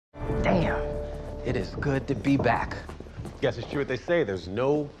Damn, it is good to be back. Guess it's true what they say, there's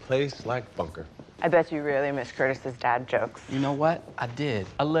no place like Bunker. I bet you really miss Curtis's dad jokes. You know what? I did.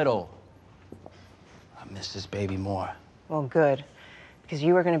 A little. I miss this baby more. Well, good, because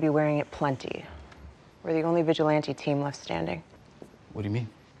you were going to be wearing it plenty. We're the only vigilante team left standing. What do you mean?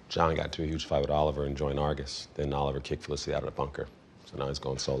 John got into a huge fight with Oliver and joined Argus. Then Oliver kicked Felicity out of the bunker. So now he's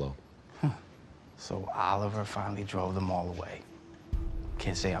going solo. So Oliver finally drove them all away.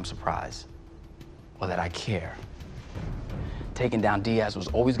 Can't say I'm surprised. Or that I care. Taking down Diaz was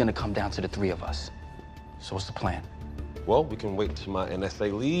always gonna come down to the three of us. So what's the plan? Well, we can wait till my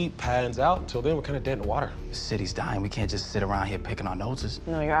NSA lead pans out. Until then, we're kind of dead in the water. The city's dying. We can't just sit around here picking our noses.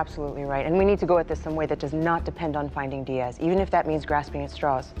 No, you're absolutely right. And we need to go at this some way that does not depend on finding Diaz, even if that means grasping at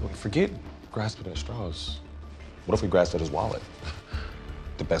straws. Look, forget grasping at straws. What if we grasp at his wallet?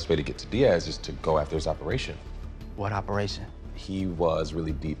 The best way to get to Diaz is to go after his operation. What operation? He was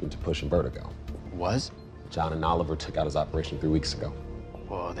really deep into pushing Vertigo. Was? John and Oliver took out his operation 3 weeks ago.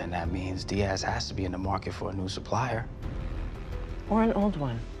 Well, then that means Diaz has to be in the market for a new supplier. Or an old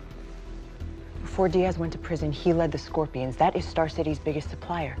one. Before Diaz went to prison, he led the Scorpions. That is Star City's biggest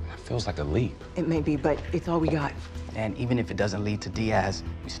supplier. That feels like a leap. It may be, but it's all we got. And even if it doesn't lead to Diaz,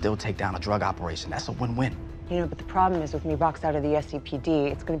 we still take down a drug operation. That's a win-win. You know, but the problem is with me boxed out of the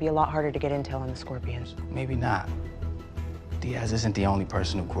SCPD, it's going to be a lot harder to get intel on the Scorpions. Maybe not. Diaz isn't the only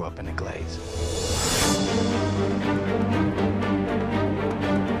person who grew up in the Glades.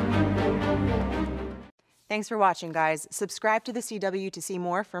 Thanks for watching, guys. Subscribe to the CW to see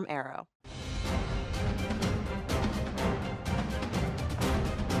more from Arrow.